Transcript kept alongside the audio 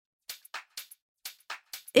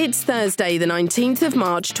It's Thursday, the 19th of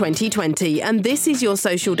March 2020, and this is your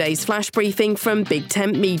Social Days flash briefing from Big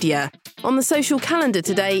Tent Media. On the social calendar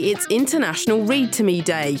today, it's International Read to Me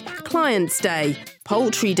Day, Clients Day,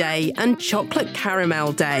 Poultry Day, and Chocolate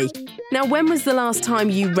Caramel Day. Now, when was the last time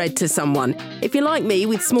you read to someone? If you're like me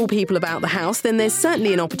with small people about the house, then there's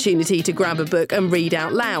certainly an opportunity to grab a book and read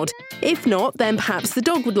out loud. If not, then perhaps the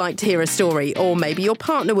dog would like to hear a story, or maybe your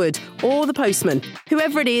partner would, or the postman.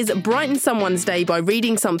 Whoever it is, brighten someone's day by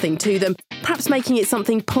reading something to them, perhaps making it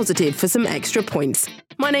something positive for some extra points.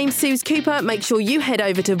 My name's Suze Cooper. Make sure you head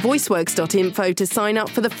over to voiceworks.info to sign up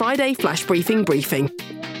for the Friday Flash Briefing.